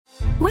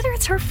Whether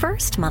it's her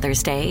first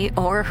Mother's Day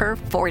or her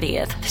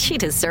 40th, she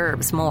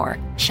deserves more.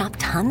 Shop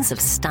tons of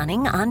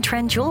stunning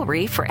on-trend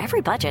jewelry for every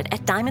budget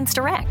at Diamonds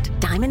Direct.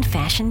 Diamond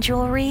fashion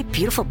jewelry,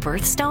 beautiful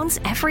birthstones,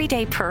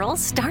 everyday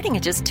pearls starting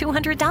at just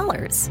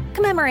 $200.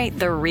 Commemorate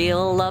the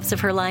real loves of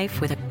her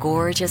life with a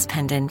gorgeous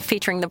pendant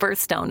featuring the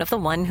birthstone of the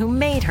one who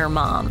made her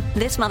mom.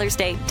 This Mother's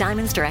Day,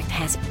 Diamonds Direct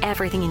has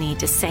everything you need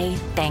to say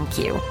thank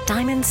you.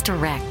 Diamonds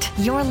Direct.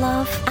 Your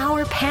love,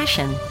 our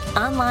passion.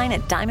 Online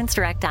at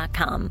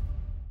diamondsdirect.com.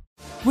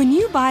 When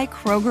you buy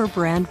Kroger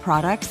brand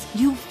products,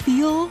 you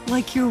feel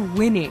like you're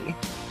winning.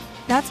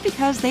 That's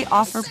because they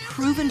offer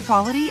proven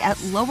quality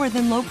at lower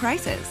than low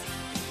prices.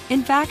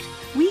 In fact,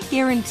 we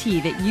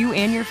guarantee that you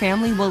and your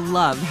family will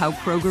love how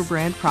Kroger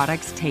brand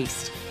products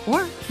taste,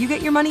 or you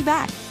get your money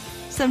back.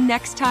 So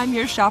next time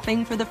you're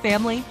shopping for the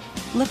family,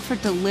 look for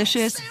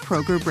delicious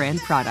Kroger brand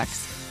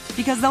products,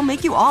 because they'll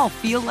make you all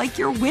feel like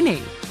you're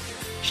winning.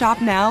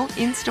 Shop now,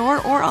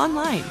 in-store, or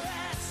online.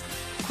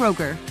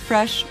 Kroger,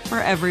 fresh for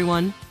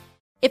everyone.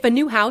 If a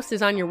new house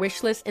is on your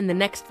wish list in the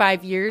next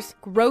 5 years,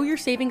 grow your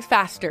savings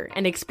faster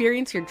and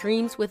experience your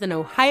dreams with an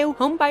Ohio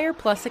Homebuyer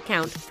Plus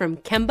account from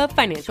Kemba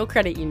Financial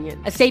Credit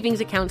Union. A savings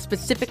account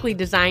specifically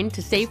designed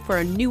to save for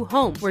a new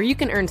home, where you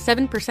can earn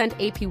 7%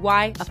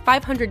 APY,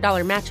 a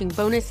 $500 matching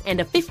bonus,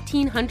 and a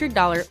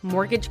 $1,500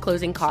 mortgage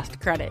closing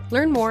cost credit.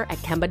 Learn more at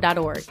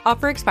Kemba.org.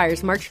 Offer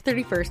expires March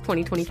 31st,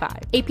 2025.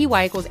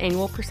 APY equals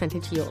annual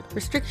percentage yield.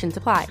 Restrictions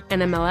apply.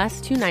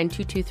 NMLS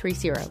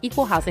 292230.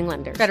 Equal housing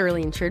lender.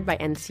 Federally insured by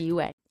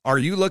NCUA. Are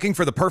you looking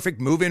for the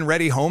perfect move-in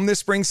ready home this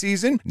spring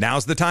season?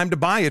 Now's the time to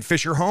buy at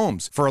Fisher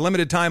Homes. For a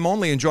limited time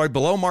only, enjoy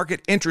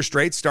below-market interest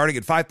rates starting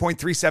at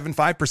 5.375%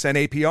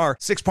 APR,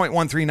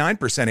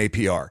 6.139%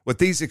 APR. With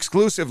these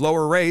exclusive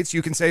lower rates,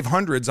 you can save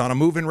hundreds on a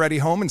move-in ready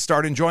home and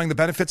start enjoying the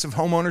benefits of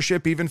home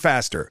ownership even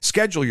faster.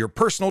 Schedule your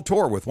personal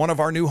tour with one of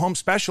our new home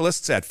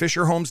specialists at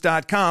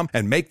FisherHomes.com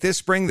and make this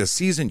spring the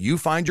season you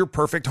find your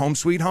perfect home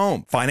sweet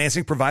home.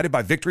 Financing provided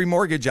by Victory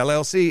Mortgage,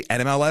 LLC,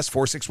 NMLS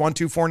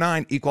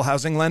 461249, Equal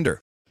Housing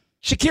Lender.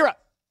 Shakira,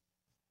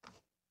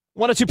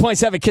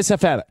 102.7 Kiss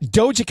FM.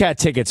 Doja Cat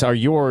tickets are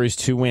yours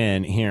to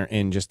win here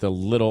in just a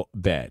little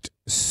bit.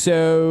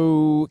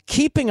 So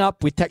keeping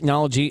up with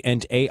technology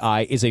and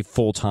AI is a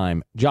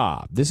full-time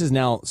job. This is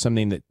now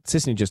something that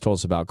SISANIE just told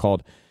us about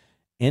called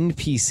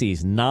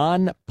NPCs,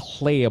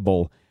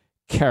 non-playable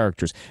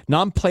characters.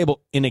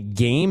 Non-playable in a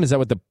game, is that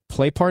what the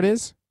play part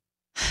is?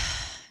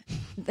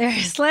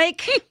 There's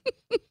like...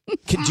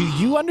 Do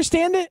you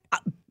understand it?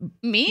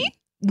 Me?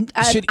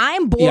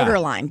 I'm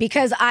borderline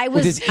because I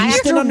was. Does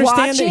Easton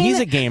understand it? He's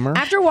a gamer.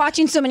 After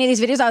watching so many of these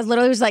videos, I was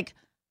literally like,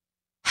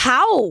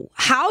 "How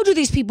do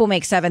these people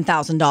make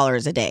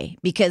 $7,000 a day?"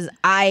 Because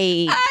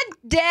a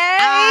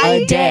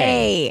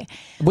day.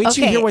 Wait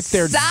till you hear what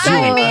they're doing.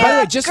 By the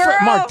way, just for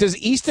Mark, does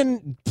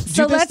Easton do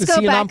so this let's to go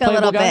see a back a non-playable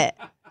little guy? bit.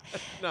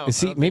 No,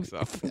 maybe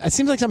so. It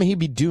seems like something he'd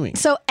be doing.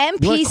 So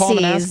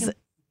NPCs.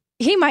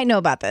 He might know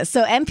about this.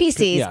 So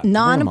NPCs,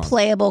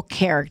 non-playable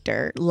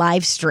character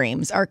live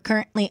streams are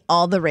currently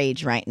all the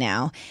rage right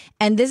now.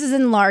 And this is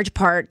in large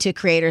part to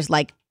creators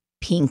like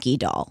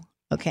PinkyDoll.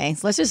 Okay,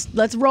 so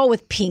let's roll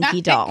with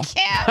PinkyDoll.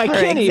 I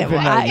can't even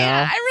right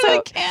now. I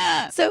really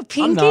can't. So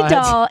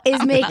PinkyDoll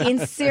is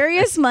making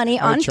serious money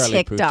on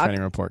TikTok.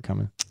 Training report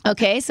coming.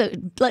 Okay, so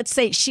let's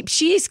say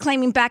she's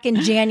claiming back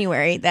in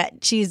January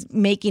that she's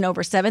making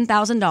over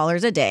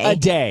 $7,000 a day.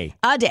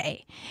 A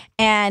day.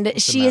 And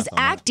she is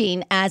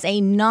acting as a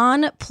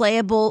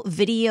non-playable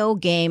video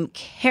game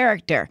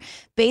character.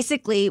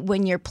 Basically,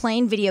 when you're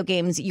playing video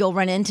games, you'll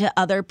run into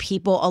other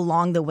people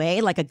along the way,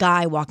 like a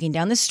guy walking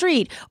down the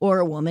street or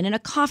a woman in a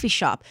coffee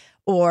shop.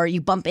 Or you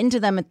bump into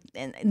them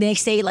and they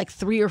say like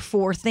 3 or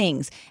 4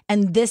 things.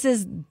 And this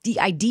is the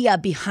idea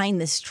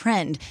behind this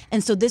trend.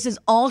 And so this is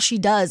all she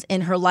does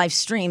in her live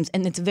streams.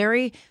 And it's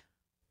very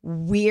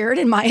weird,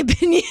 in my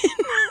opinion.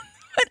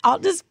 But I'll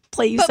just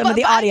play you some of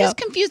the audio. I'm just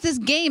confused. This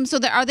game, so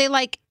are they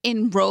like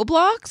in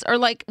Roblox? Or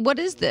like, what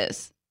is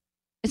this?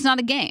 It's not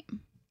a game.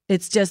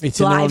 It's just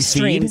live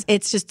streams.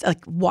 It's just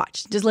like,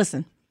 watch. Just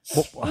listen.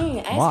 Ice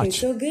cream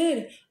so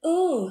good.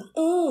 Ooh,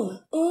 ooh,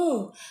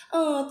 ooh.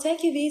 Oh,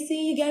 take you, VC.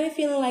 You got me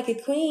feeling like a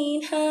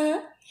queen,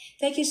 huh?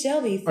 Take you,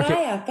 Shelby.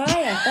 Fire,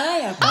 fire,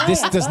 fire, fire.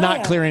 This does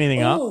not clear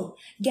anything up.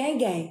 Gang,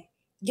 gang.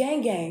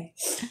 Gang, gang.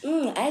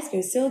 Ice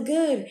cream so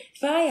good.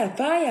 Fire,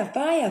 fire,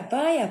 fire,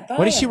 fire, fire.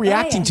 What is she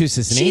reacting to,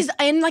 SISANIE? She's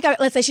in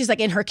let's say she's like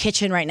in her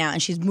kitchen right now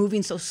and she's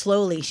moving so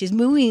slowly. She's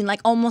moving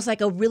like almost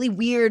like a really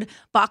weird,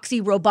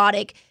 boxy,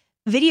 robotic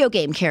video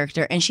game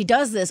character, and she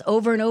does this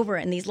over and over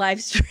in these live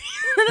streams.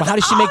 Well, how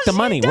does she make the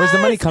money? Where's the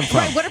money come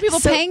from? What are people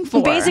paying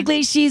for?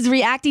 Basically, she's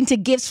reacting to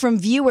gifts from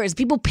viewers.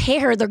 People pay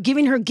her. They're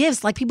giving her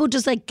gifts. Like people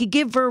just like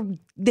give her.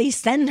 They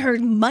send her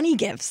money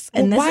gifts.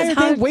 And why are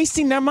they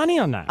wasting their money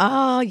on that?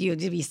 Oh, you'd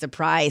be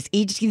surprised.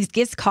 Each of these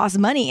gifts costs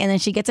money, and then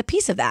she gets a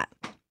piece of that.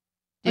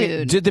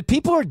 Dude. Do the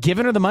people who are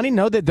giving her the money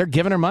know that they're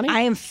giving her money?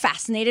 I am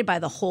fascinated by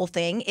the whole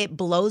thing. It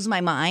blows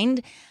my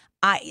mind.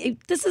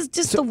 This is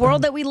just the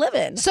world that we live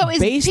in. So is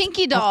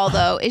PinkyDoll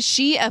though? Is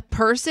she a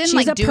person? She's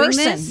like a doing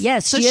person. This?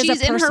 Yes, so she is a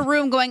she's in her person.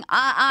 room going,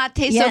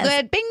 tastes so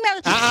good. Bing,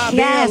 bing.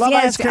 I love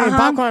ice cream,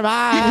 popcorn.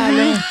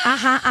 Like,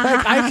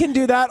 I can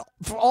do that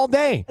for all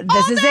day.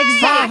 This is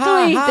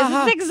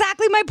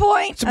exactly my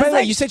point. So by the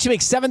way, you said she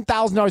makes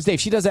 $7,000 a day.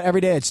 If she does that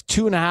every day, it's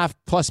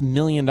 $2.5+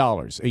 million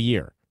a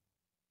year.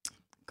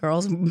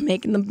 Girls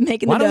making the Why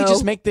don't we dough.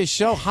 just make this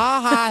show?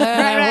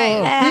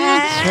 Right.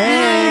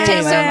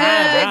 Tastes so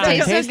good.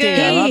 Tastes so good.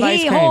 I love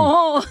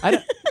ice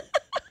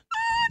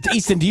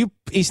cream.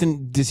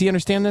 Easton, does he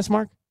understand this,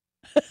 Mark?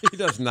 He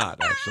does not,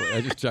 actually. I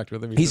just checked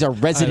with him. He's a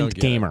resident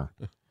gamer.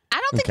 I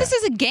don't think this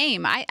is a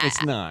game.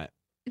 It's not.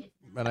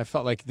 But I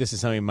felt like this is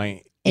something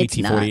my It's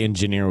AT40 not.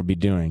 engineer would be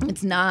doing.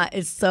 It's not.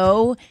 It's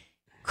so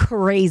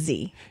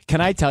crazy.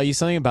 Can I tell you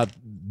something about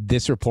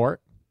this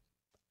report?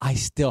 I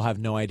still have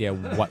no idea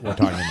what we're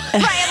talking about.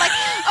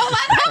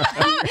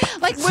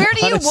 Like, where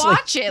do you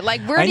watch it? Like,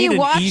 where do you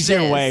watch I need an easier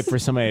this? way for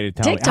somebody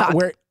to tell TikTok.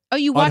 me.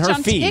 You watch her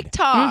on feed.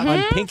 TikTok. On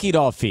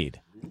PinkyDoll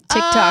feed.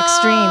 TikTok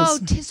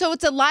streams. So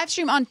it's a live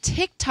stream on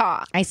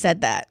TikTok. I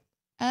said that.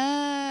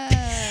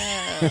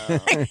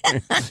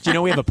 You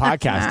know, we have a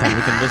podcast. And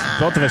we can listen.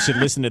 Both of us should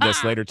listen to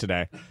this later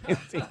today.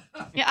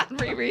 Yeah,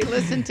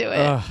 re-listen to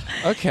it.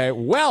 Okay.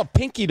 Well,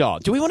 PinkyDoll.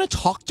 Do we want to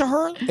talk to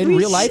her in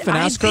real life and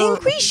ask her I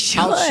think we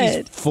how she's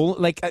should. full?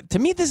 Like, to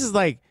me, this is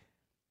like,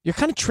 you're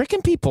kind of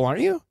tricking people,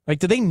 aren't you? Like,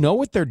 do they know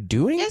what they're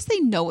doing? Yes, they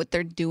know what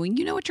they're doing.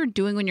 You know what you're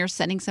doing when you're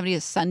sending somebody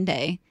a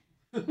sundae.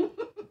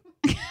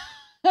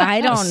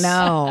 I don't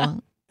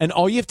know. And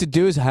all you have to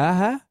do is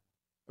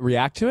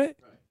react to it.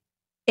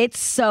 It's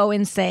so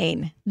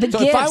insane. The So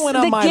gifts, if I went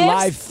on my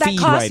live that feed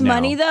cost right now-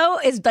 money though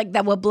is like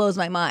that. What blows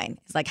my mind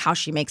is like how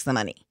she makes the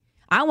money.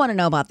 I want to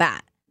know about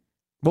that.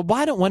 But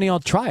why don't one of y'all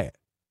try it?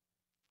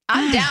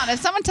 I'm down. If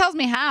someone tells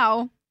me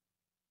how,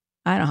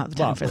 I don't have the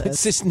time for It's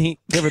this. just neat.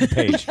 Give her the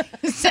page.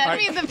 send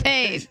me the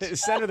page.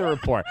 Send her the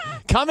report.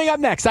 Coming up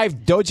next, I have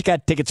Doja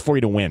Cat tickets for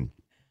you to win.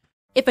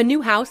 If a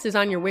new house is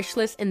on your wish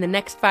list in the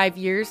next 5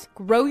 years,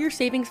 grow your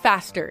savings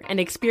faster and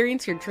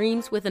experience your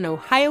dreams with an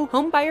Ohio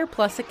Homebuyer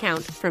Plus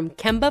account from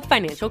Kemba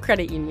Financial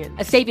Credit Union.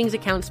 A savings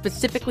account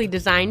specifically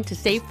designed to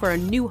save for a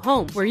new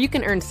home where you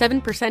can earn 7%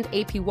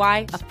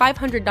 APY, a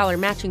 $500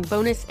 matching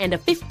bonus, and a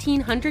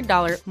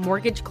 $1,500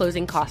 mortgage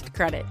closing cost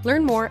credit.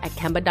 Learn more at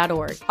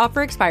Kemba.org.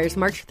 Offer expires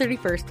March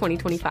 31st,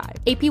 2025.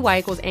 APY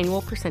equals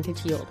annual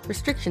percentage yield.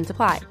 Restrictions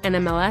apply.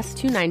 NMLS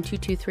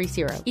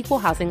 292230. Equal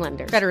housing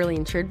lender. Federally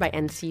insured by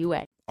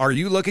NCUA. Are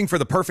you looking for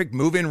the perfect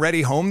move-in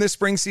ready home this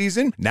spring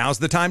season? Now's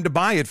the time to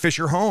buy at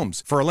Fisher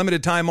Homes. For a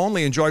limited time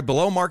only, enjoy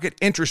below-market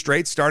interest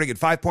rates starting at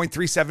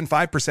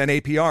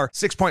 5.375% APR,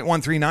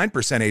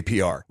 6.139%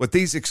 APR. With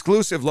these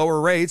exclusive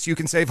lower rates, you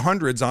can save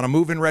hundreds on a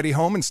move-in ready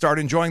home and start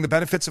enjoying the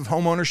benefits of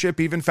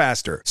homeownership even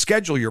faster.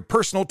 Schedule your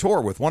personal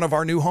tour with one of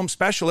our new home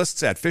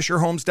specialists at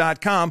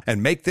FisherHomes.com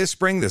and make this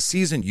spring the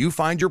season you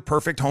find your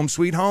perfect home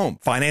sweet home.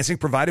 Financing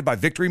provided by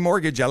Victory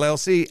Mortgage,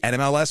 LLC,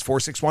 NMLS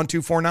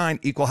 461249,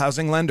 Equal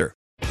Housing Lender.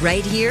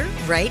 Right here,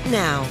 right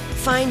now.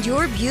 Find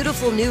your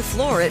beautiful new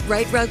floor at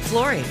Right Rug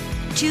Flooring.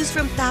 Choose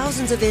from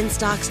thousands of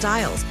in-stock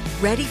styles,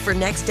 ready for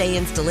next day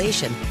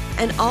installation,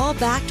 and all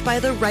backed by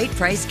the right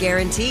price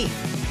guarantee.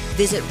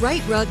 Visit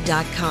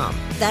rightrug.com.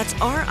 That's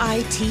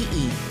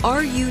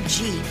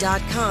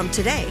RITERUG.com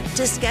today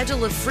to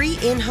schedule a free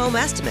in-home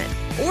estimate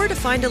or to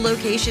find a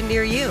location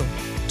near you.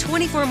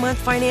 24-month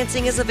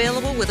financing is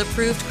available with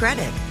approved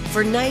credit.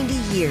 For 90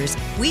 years,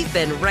 we've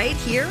been right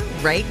here,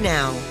 right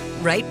now.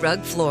 Right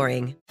Rug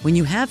Flooring. When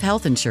you have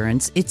health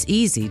insurance, it's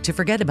easy to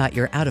forget about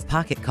your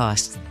out-of-pocket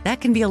costs. That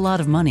can be a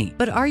lot of money.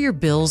 But are your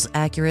bills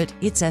accurate?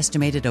 It's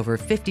estimated over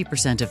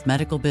 50% of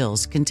medical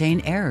bills contain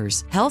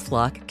errors.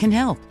 HealthLock can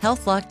help.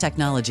 HealthLock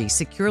technology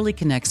securely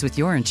connects with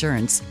your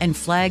insurance and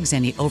flags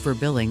any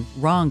overbilling,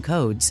 wrong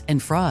codes,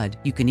 and fraud.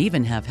 You can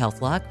even have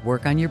HealthLock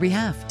work on your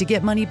behalf to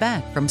get money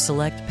back from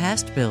select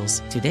past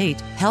bills. To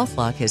date,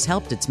 HealthLock has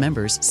helped its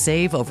members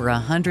save over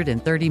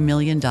 $130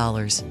 million.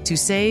 To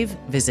save,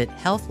 visit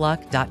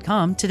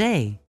healthlock.com today.